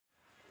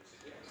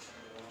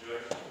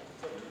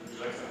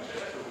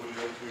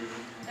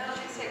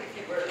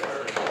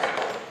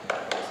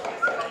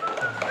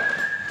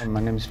My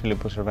name is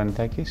Philippos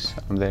Arvantakis.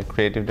 I'm the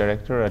creative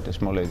director at a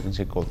small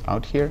agency called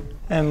OutHere.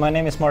 And my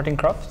name is Martin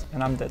Kraft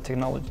and I'm the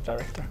technology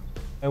director.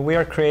 We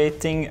are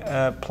creating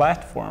a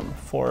platform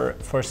for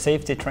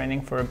safety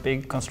training for a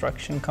big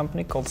construction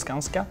company called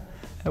Skanska.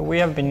 We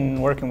have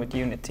been working with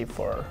Unity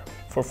for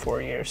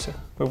 4 years.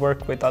 We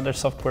worked with other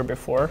software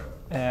before,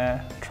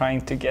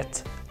 trying to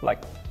get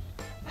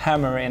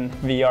hammer in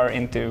VR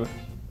into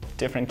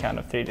different kind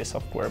of 3D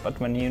software, but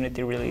when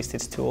Unity released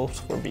its tools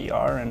for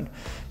VR and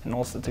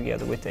also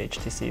together with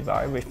HTC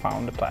Vive, we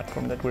found a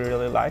platform that we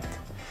really liked,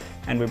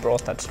 and we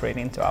brought that straight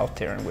into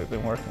OutHere, and we've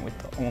been working with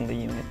only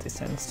Unity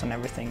since, and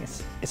everything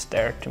is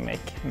there to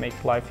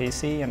make life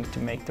easy and to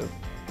make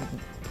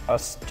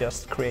us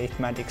just create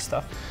magic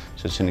stuff.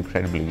 So it's an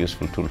incredibly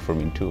useful tool for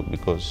me too,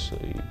 because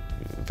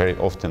very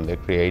often the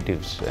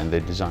creatives and the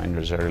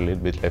designers are a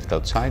little bit left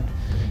outside,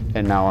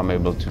 and now I'm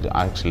able to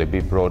actually be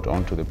brought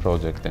onto the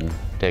project and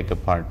take a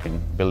part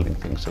in building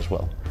things as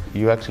well.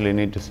 You actually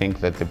need to think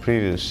that the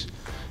previous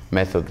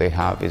method they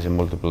have is a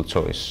multiple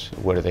choice,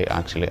 where they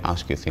actually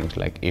ask you things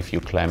like, if you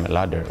climb a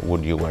ladder,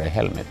 would you wear a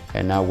helmet?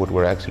 And now what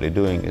we're actually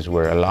doing is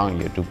we're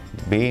allowing you to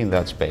be in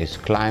that space,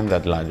 climb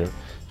that ladder.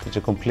 It's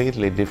a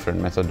completely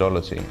different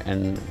methodology,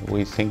 and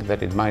we think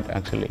that it might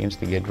actually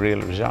instigate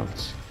real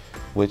results,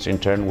 which in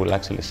turn will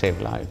actually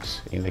save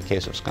lives in the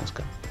case of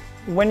Skanska.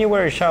 When you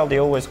were a child, you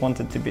always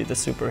wanted to be the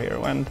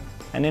superhero,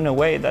 and in a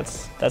way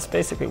that's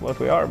basically what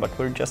we are, but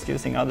we're just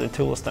using other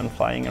tools than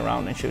flying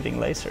around and shooting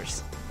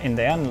lasers. In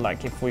the end,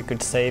 if we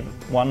could save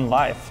one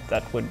life,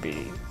 that would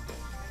be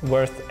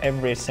worth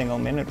every single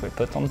minute we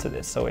put onto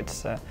this, so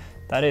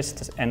that is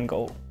the end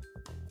goal.